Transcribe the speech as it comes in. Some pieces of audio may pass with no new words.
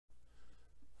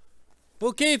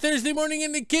Okay, Thursday morning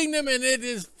in the kingdom, and it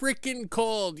is freaking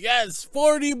cold. Yes,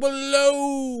 40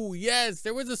 below. Yes,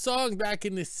 there was a song back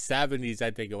in the 70s, I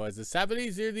think it was. The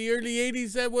 70s or the early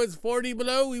 80s that was 40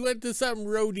 below. We went to some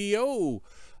rodeo.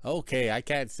 Okay, I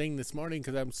can't sing this morning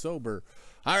because I'm sober.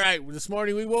 All right, this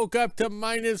morning we woke up to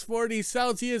minus 40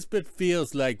 Celsius, but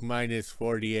feels like minus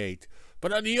 48.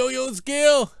 But on the yo-yo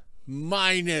scale,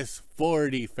 minus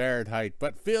 40 Fahrenheit,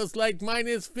 but feels like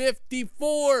minus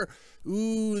 54.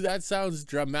 Ooh, that sounds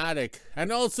dramatic.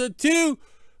 And also, too,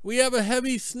 we have a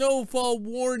heavy snowfall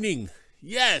warning.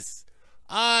 Yes,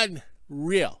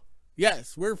 unreal.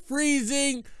 Yes, we're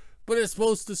freezing, but it's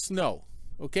supposed to snow.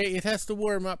 Okay, it has to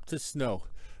warm up to snow.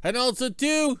 And also,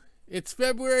 too, it's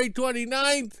February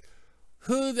 29th.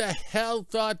 Who the hell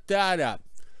thought that up?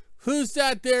 Who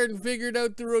sat there and figured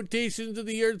out the rotations of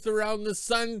the earth around the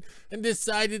sun and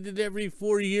decided that every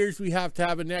 4 years we have to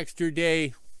have an extra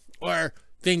day or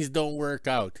things don't work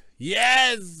out?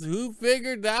 Yes, who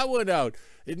figured that one out?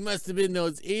 It must have been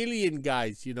those alien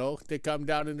guys, you know. They come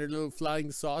down in their little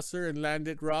flying saucer and land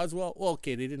at Roswell.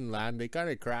 Okay, they didn't land. They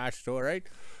kind of crashed, all right?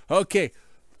 Okay,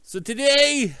 so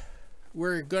today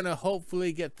we're going to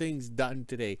hopefully get things done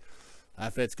today.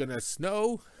 If it's going to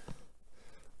snow.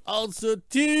 Also,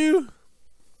 too.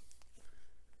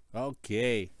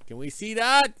 Okay, can we see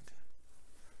that?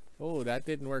 Oh, that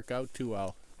didn't work out too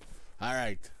well. All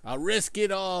right, I'll risk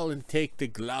it all and take the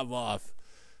glove off.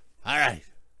 All right,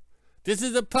 this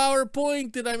is a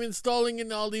PowerPoint that I'm installing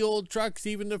in all the old trucks.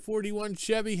 Even the 41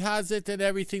 Chevy has it and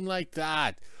everything like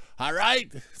that. All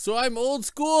right, so I'm old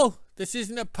school. This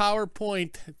isn't a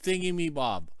PowerPoint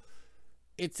thingy-me-bob.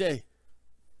 It's a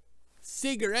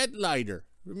cigarette lighter.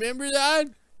 Remember that?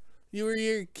 You were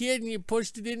your kid and you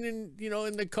pushed it in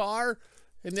the car,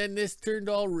 and then this turned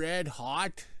all red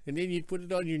hot, and then you'd put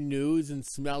it on your nose and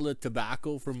smell the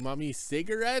tobacco from Mummy's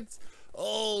cigarettes.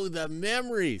 Oh, the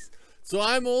memories. So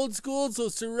I'm old school, so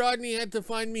Sir Rodney had to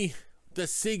find me the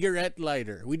cigarette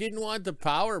lighter. We didn't want the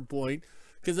PowerPoint,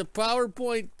 because a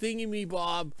PowerPoint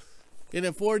thingy-me-bob in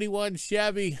a 41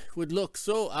 Chevy would look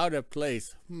so out of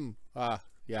place.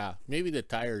 Yeah, maybe the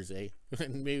tires, eh?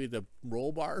 And maybe the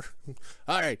roll bar.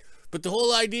 All right, but the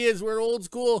whole idea is we're old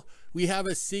school. We have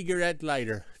a cigarette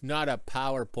lighter, not a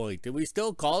PowerPoint, and we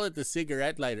still call it the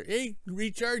cigarette lighter. Hey,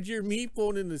 recharge your me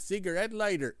phone in the cigarette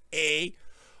lighter, eh?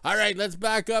 All right, let's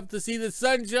back up to see the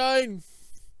sunshine.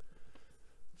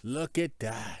 Look at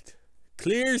that.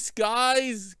 Clear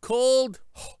skies, cold.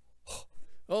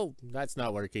 Oh, that's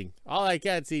not working. Oh, I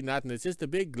can't see nothing. It's just a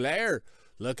big glare.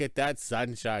 Look at that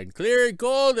sunshine. Clear and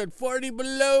cold at 40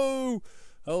 below.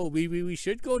 Oh, maybe we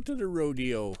should go to the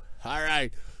rodeo. All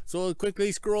right, so we'll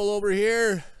quickly scroll over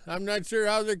here. I'm not sure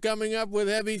how they're coming up with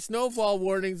heavy snowfall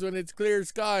warnings when it's clear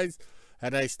skies.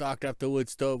 And I stocked up the wood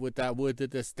stove with that wood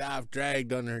that the staff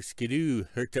dragged on her skidoo,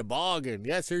 her toboggan.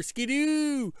 Yes, her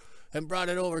skidoo. And brought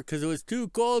it over because it was too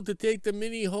cold to take the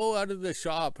mini hoe out of the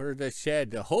shop or the shed,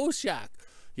 the hoe shack.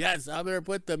 Yes, I'm going to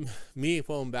put the me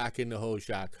phone back in the hoe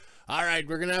shack. All right,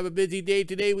 we're going to have a busy day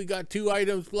today. We got 2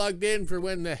 items plugged in for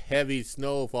when the heavy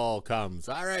snowfall comes.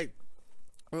 All right.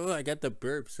 Oh, I got the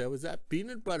burps. That was that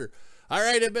peanut butter. All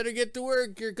right, I better get to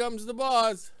work. Here comes the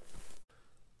boss.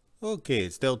 Okay,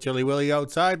 it's still chilly willy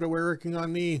outside, but we're working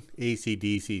on the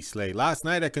AC/DC sleigh. Last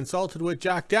night I consulted with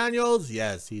Jack Daniels.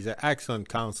 Yes, he's an excellent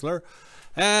counselor.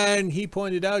 And he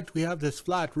pointed out we have this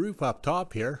flat roof up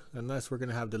top here. Unless we're going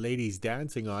to have the ladies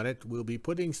dancing on it, we'll be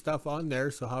putting stuff on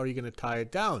there. So how are you going to tie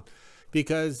it down?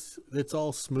 Because it's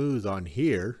all smooth on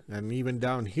here. And even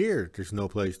down here, there's no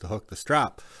place to hook the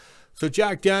strap. So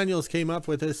Jack Daniels came up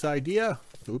with this idea.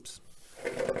 Oops.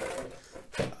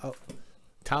 Oh,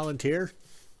 talent here.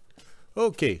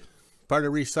 Okay. Part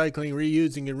of recycling,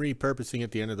 reusing, and repurposing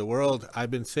at the end of the world.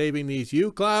 I've been saving these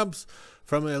U-clamps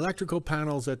from electrical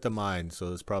panels at the mine.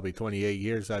 So it's probably 28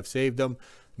 years I've saved them.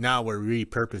 Now we're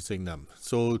repurposing them.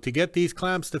 So to get these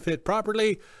clamps to fit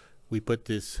properly, we put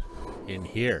this in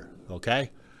here,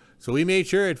 okay? So we made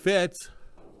sure it fits.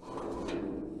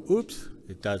 Oops,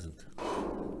 it doesn't.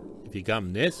 If you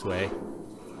come this way,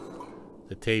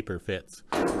 the taper fits.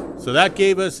 So that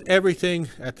gave us everything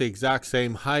at the exact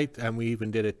same height, and we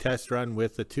even did a test run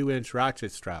with the 2-inch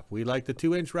ratchet strap. We like the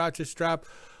 2-inch ratchet strap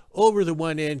over the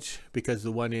 1-inch because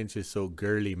the 1-inch is so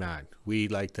girly, man. We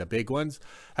like the big ones.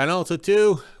 And also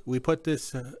too, we put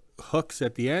this hooks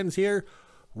at the ends here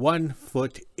 1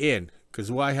 foot in. Because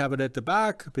why have it at the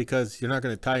back? Because you're not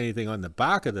going to tie anything on the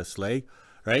back of the sleigh,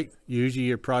 right? Usually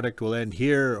your product will end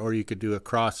here, or you could do a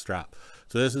cross strap.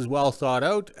 So this is well thought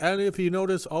out. And if you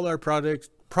notice, all our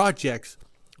projects,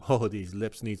 oh, these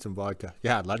lips need some vodka.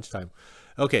 Yeah, lunchtime.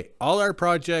 Okay, all our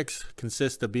projects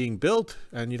consist of being built,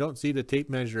 and you don't see the tape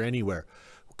measure anywhere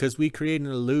because we create an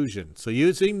illusion. So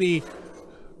using the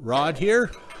rod here,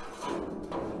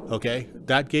 okay,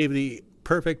 that gave the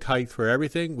perfect height for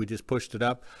everything. We just pushed it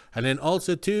up. And then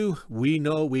also too, we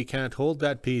know we can't hold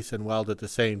that piece and weld at the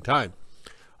same time.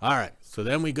 All right, so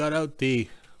then we got out the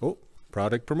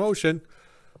product promotion,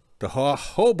 the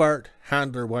Hobart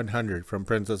Handler 100 from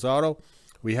Princess Auto.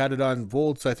 We had it on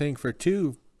volts, I think, for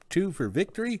two for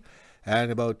victory,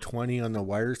 and about 20 on the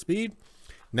wire speed.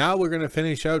 Now we're going to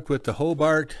finish out with the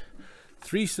Hobart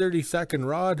 3/32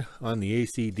 rod on the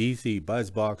AC/DC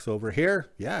buzz box over here.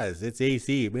 Yes, it's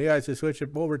AC. Maybe I should switch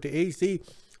it over to AC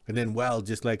and then weld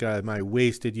just like my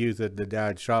wasted youth at the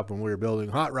dad's shop when we were building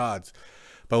hot rods.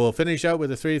 But we'll finish out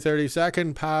with a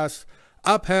 3/32 pass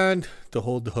up hand to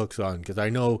hold the hooks on, because I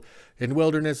know in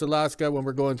wilderness Alaska, when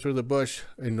we're going through the bush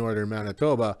in northern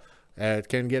Manitoba, it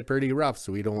can get pretty rough,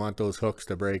 so we don't want those hooks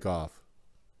to break off.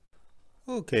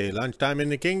 Okay, lunchtime in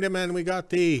the kingdom, and we got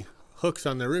the hooks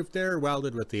on the roof there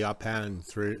welded with the uphand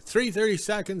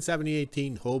 3/32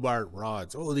 7018 Hobart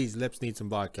rods. Oh, these lips need some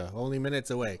vodka. Only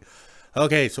minutes away.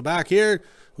 Okay, so back here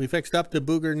we fixed up the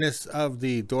boogerness of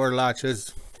the door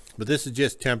latches, but this is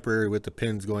just temporary with the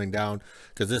pins going down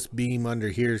because this beam under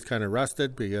here is kind of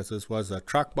rusted because this was a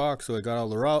truck box, so I got all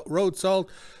the road salt.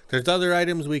 There's other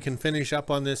items we can finish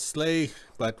up on this sleigh,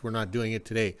 but we're not doing it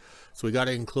today. So we got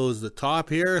to enclose the top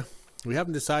here. We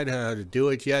haven't decided how to do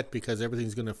it yet because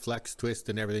everything's going to flex, twist,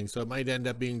 and everything. So it might end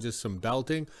up being just some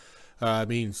belting.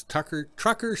 Means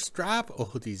trucker strap.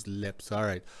 Oh, these lips. All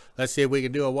right. Let's see if we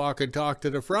can do a walk and talk to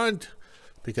the front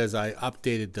because I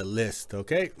updated the list.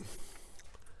 Okay.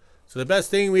 So the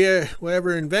best thing we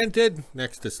ever invented,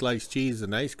 next to sliced cheese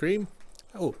and ice cream,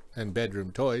 and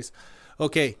bedroom toys,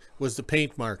 okay, was the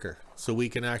paint marker. So we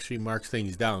can actually mark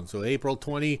things down. So April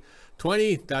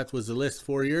 2020, that was the list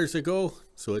 4 years ago.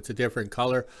 So it's a different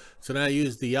color. So now I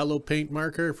use the yellow paint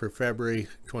marker for February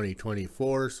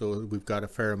 2024. So we've got a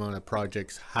fair amount of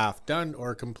projects half done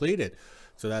or completed.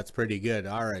 So that's pretty good.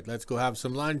 All right, let's go have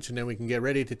some lunch and then we can get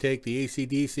ready to take the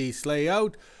AC/DC sleigh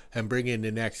out and bring in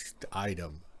the next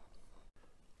item.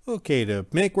 Okay, to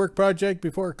make work project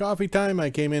before coffee time,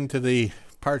 I came into the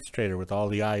parts trader with all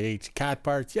the IH Kat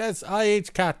parts. Yes,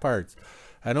 IH Kat parts.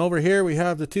 And over here we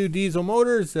have the two diesel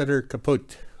motors that are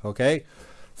kaput. Okay,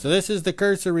 so this is the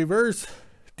cursor reverse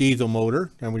diesel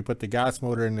motor, and we put the gas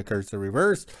motor in the cursor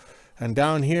reverse. And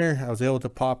down here I was able to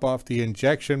pop off the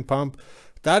injection pump.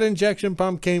 That injection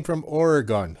pump came from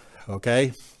Oregon.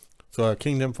 Okay, so a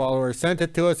Kingdom follower sent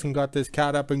it to us and got this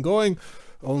cat up and going,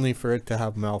 only for it to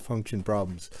have malfunction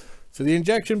problems. So the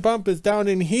injection pump is down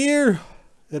in here,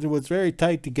 and it was very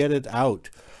tight to get it out,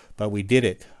 but we did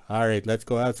it. All right, let's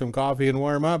go have some coffee and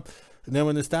warm up, and then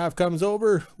when the staff comes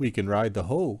over, we can ride the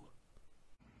hoe.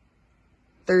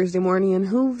 Thursday morning in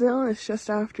WHO-ville. It's just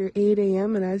after 8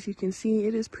 a.m. and as you can see,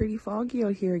 it is pretty foggy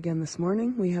out here again this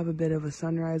morning. We have a bit of a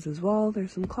sunrise as well.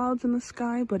 There's some clouds in the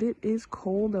sky, but it is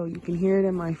cold out. You can hear it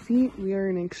in my feet. We are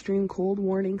in an extreme cold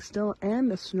warning still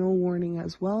and a snow warning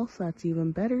as well, so that's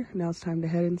even better. Now it's time to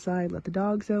head inside, let the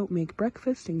dogs out, make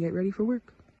breakfast, and get ready for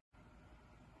work.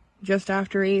 Just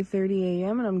after 8:30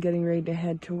 a.m. and I'm getting ready to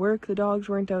head to work. The dogs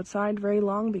weren't outside very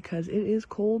long because it is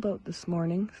cold out this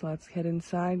morning. So let's head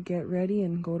inside, get ready,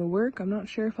 and go to work. I'm not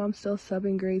sure if I'm still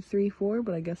subbing grade 3-4,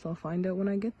 but I guess I'll find out when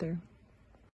I get there.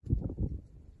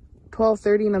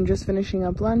 12:30 and I'm just finishing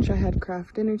up lunch. I had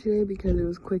craft dinner today because it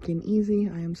was quick and easy.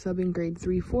 I am subbing grade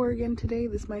 3-4 again today.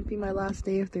 This might be my last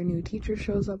day if their new teacher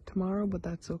shows up tomorrow, but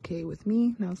that's okay with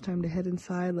me. Now it's time to head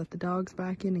inside, let the dogs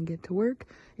back in, and get to work.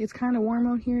 It's kind of warm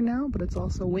out here now, but it's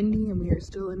also windy and we are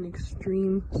still in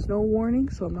extreme snow warning,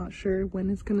 so I'm not sure when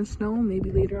it's going to snow,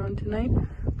 maybe later on tonight.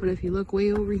 But if you look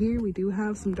way over here, we do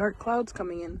have some dark clouds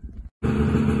coming in.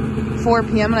 4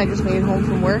 p.m. and I just made it home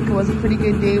from work. It was a pretty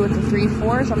good day with the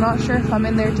 3-4, so I'm not sure if I'm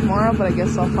in there tomorrow, but I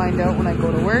guess I'll find out when I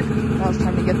go to work. Now it's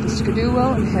time to get the skidoo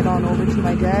out and head on over to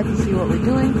my dad and see what we're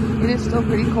doing. It is still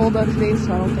pretty cold out today,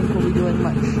 so I don't think we'll be doing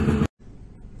much.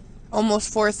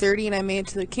 Almost 4:30 and I made it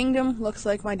to the kingdom. Looks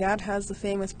like my dad has the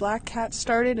famous black cat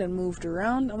started and moved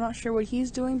around. I'm not sure what he's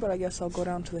doing, but I guess I'll go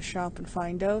down to the shop and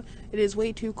find out. It is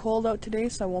way too cold out today,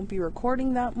 so I won't be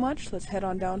recording that much. Let's head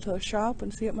on down to the shop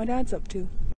and see what my dad's up to.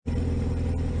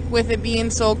 With it being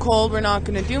so cold, we're not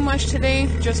going to do much today.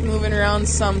 Just moving around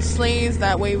some sleighs.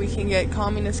 That way we can get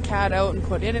Kommunist Kat out and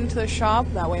put it into the shop.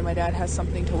 That way my dad has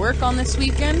something to work on this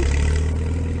weekend.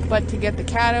 But to get the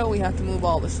cat out, we have to move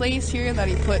all the sleighs here that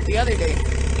he put the other day.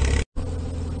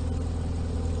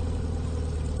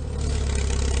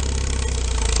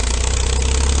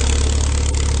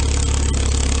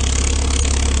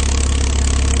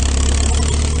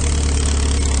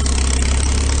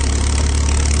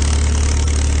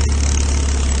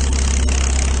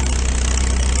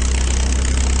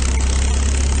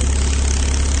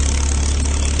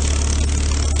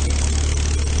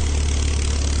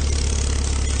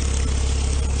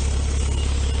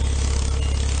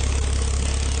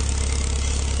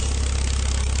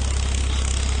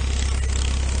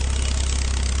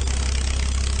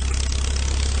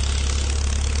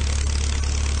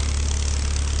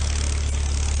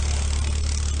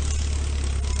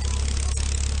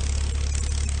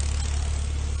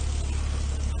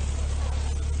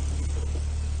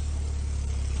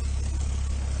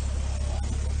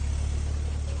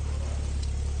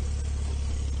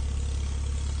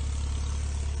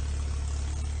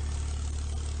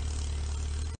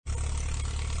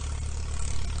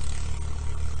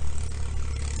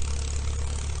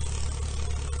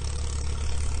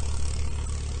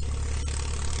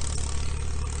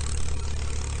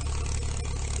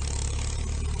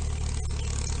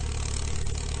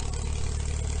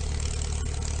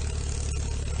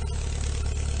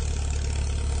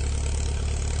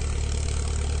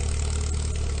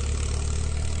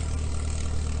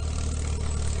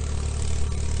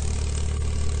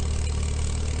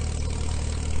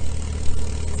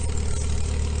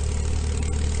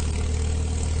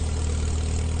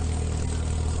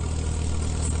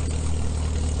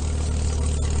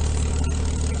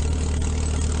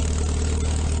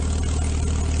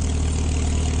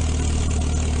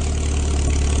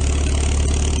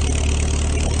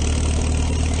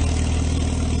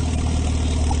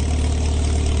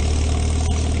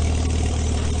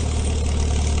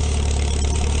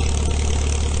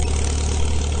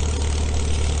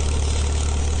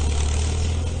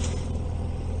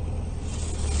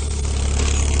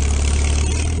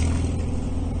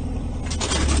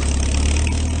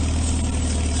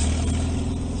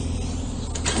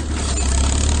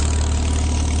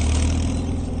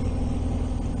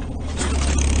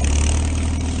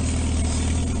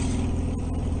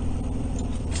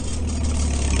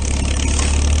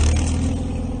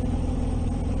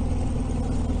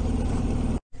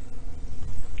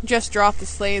 just dropped the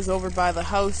sleighs over by the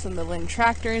house and the Lynn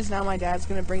tractors. Now my dad's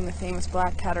going to bring the famous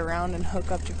black cat around and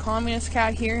hook up to Kommunist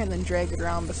Kat here and then drag it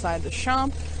around beside the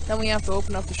shop. Then we have to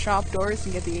open up the shop doors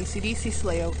and get the AC/DC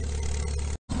sleigh out.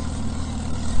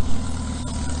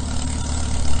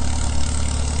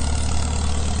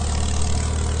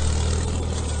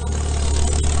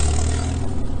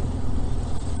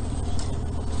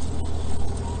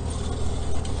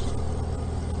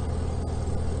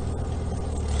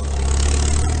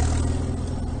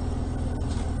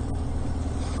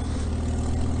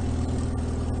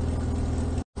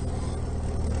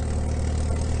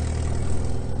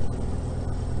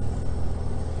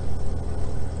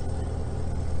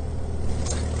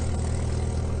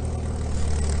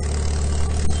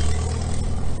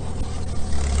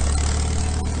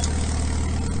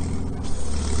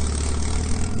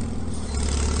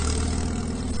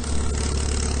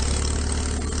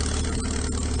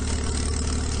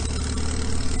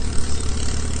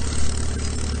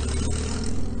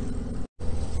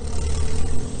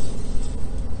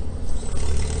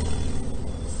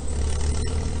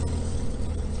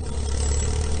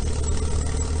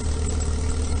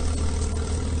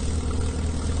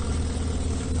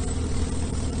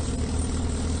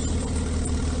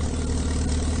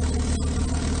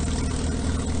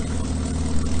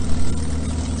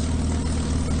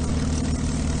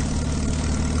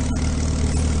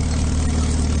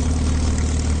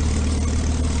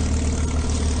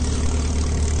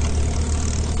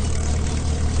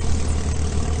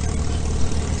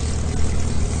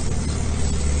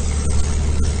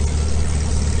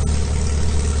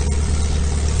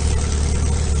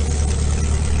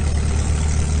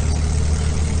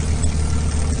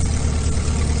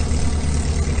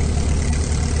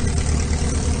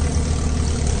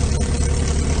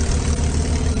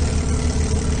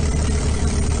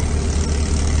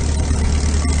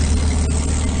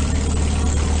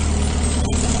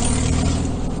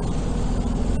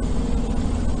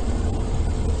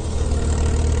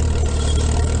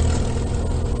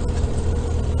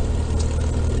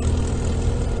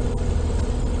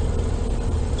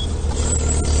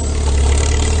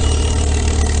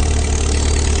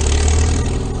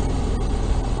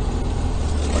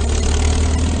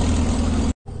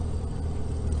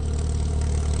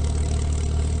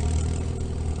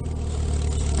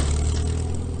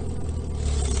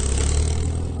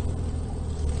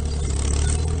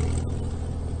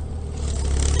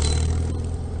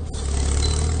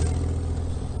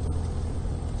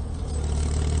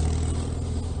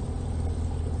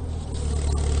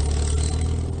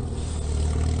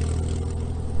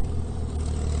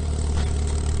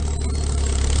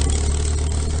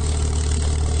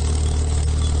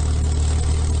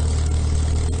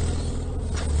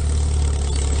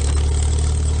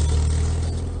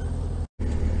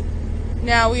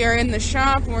 Now we are in the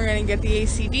shop and we're going to get the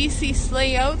AC/DC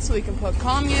sleigh out so we can put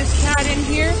Kommunist Kat in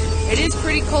here. It is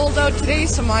pretty cold out today,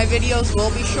 so my videos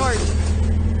will be short.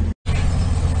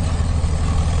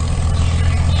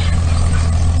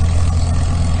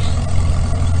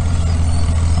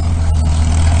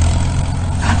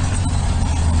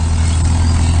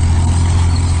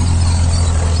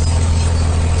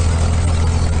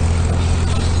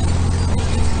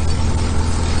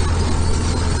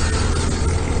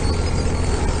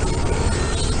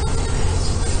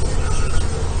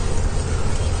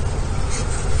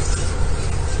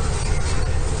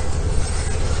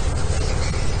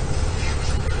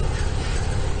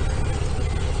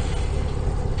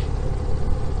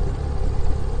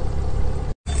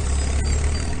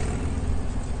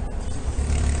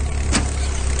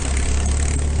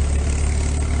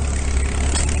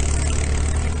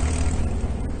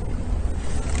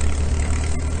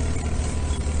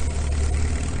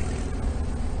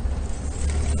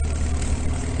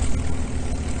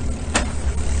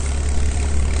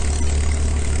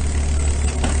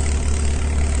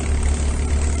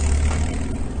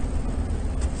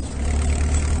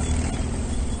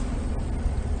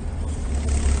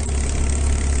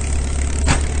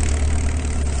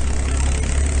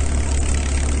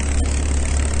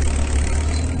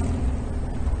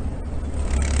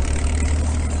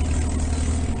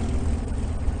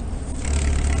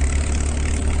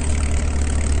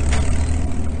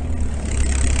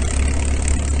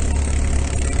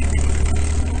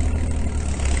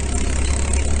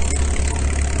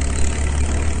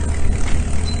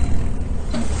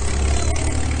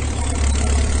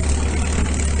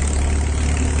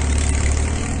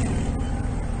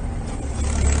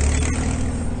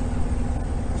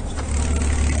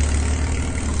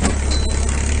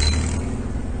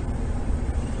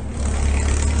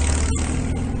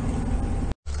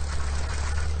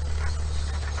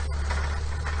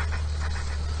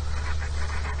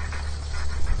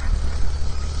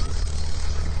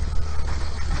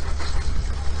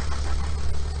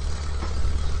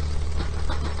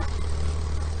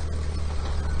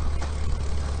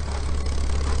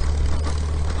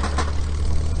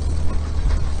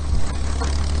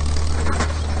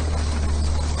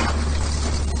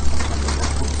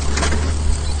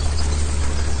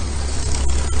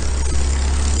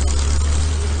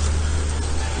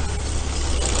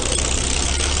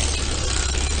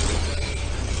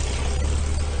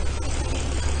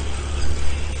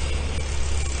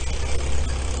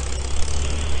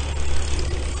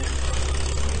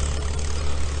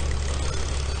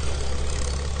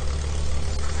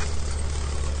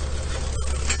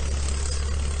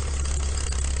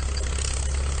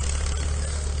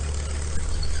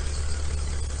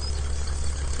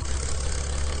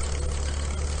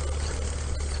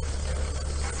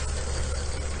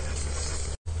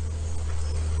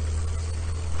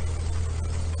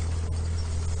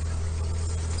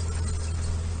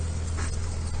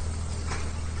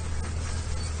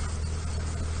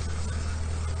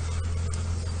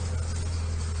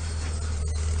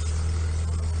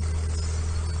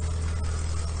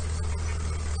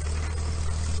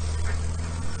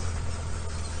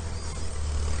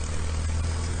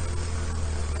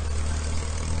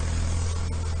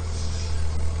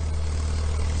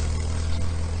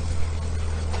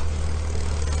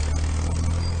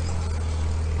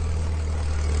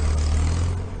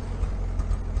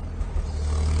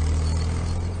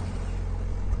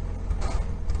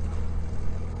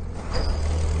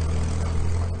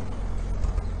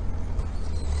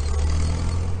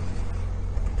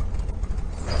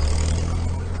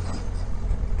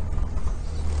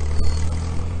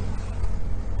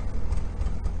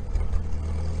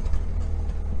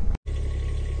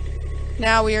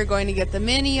 Now we are going to get the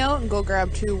mini out and go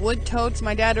grab 2 wood totes.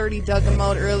 My dad already dug them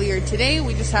out earlier today.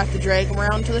 We just have to drag them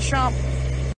around to the shop.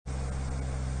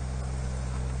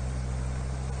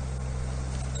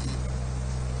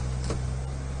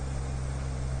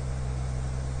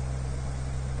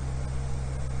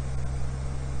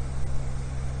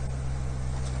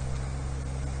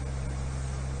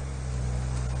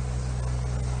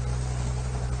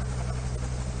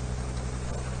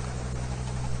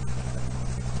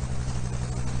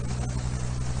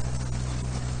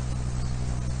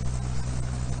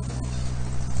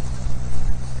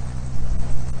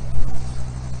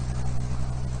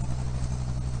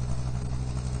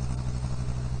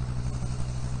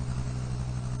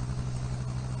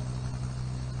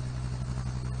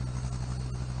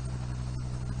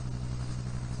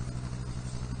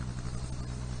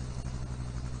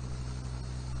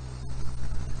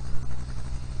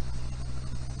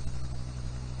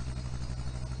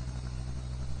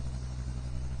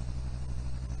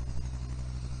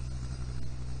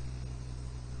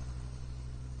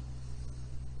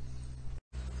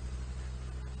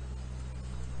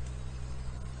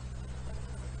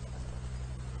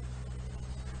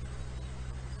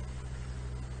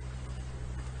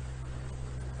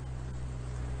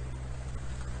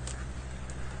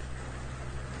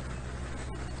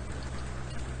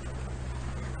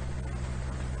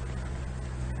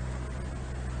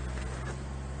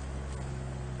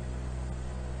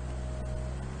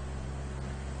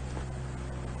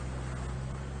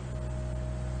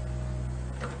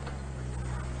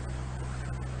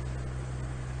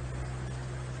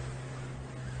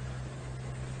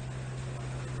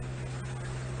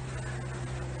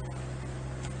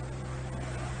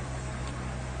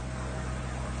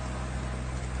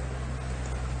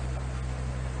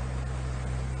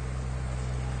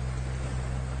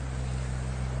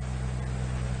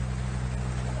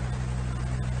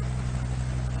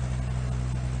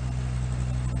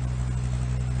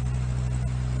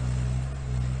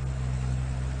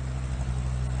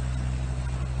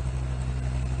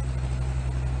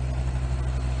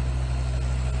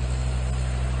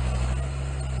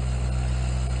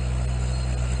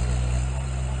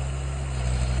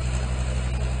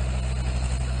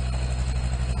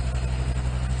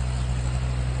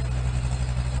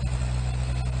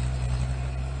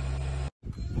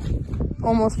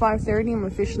 Almost 5:30, I'm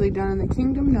officially done in the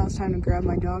kingdom. Now it's time to grab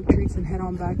my dog treats and head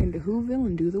on back into WHO-ville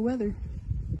and do the weather.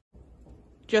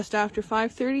 Just after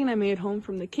 5:30 and I made it home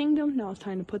from the kingdom. Now it's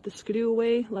time to put the skidoo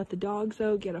away, let the dogs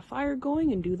out, get a fire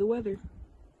going, and do the weather.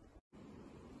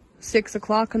 6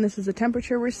 o'clock, and this is the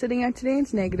temperature we're sitting at today.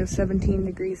 It's negative 17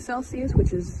 degrees Celsius,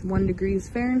 which is 1 degrees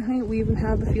Fahrenheit. We even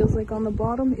have, it feels like, on the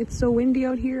bottom. It's so windy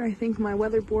out here, I think my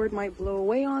weatherboard might blow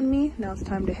away on me. Now it's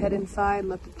time to head inside,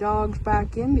 let the dogs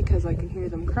back in because I can hear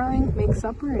them crying, make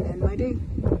supper, and end my day.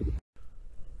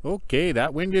 Okay,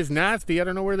 that wind is nasty. I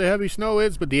don't know where the heavy snow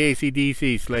is, but the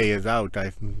AC/DC sleigh is out.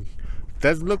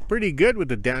 Does look pretty good with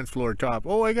the dance floor top.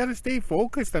 Oh, I gotta stay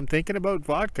focused. I'm thinking about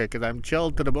vodka because I'm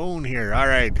chilled to the bone here. All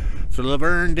right, so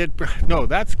Laverne did, no,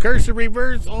 that's cursor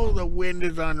reverse. Oh, the wind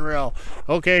is unreal.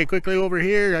 Okay, quickly over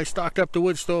here, I stocked up the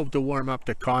wood stove to warm up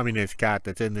the Kommunist Kat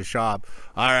that's in the shop.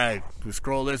 All right, we'll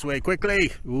scroll this way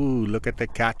quickly. Ooh, look at the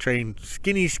cat train.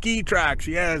 Skinny ski tracks,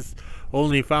 yes.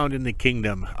 Only found in the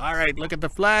kingdom. All right, look at the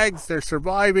flags. They're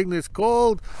surviving this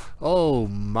cold. Oh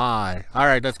my. All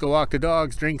right, let's go walk the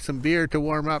dogs, drink some beer to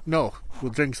warm up. No,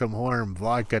 we'll drink some warm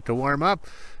vodka to warm up,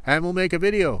 and we'll make a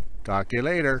video. Talk to you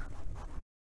later.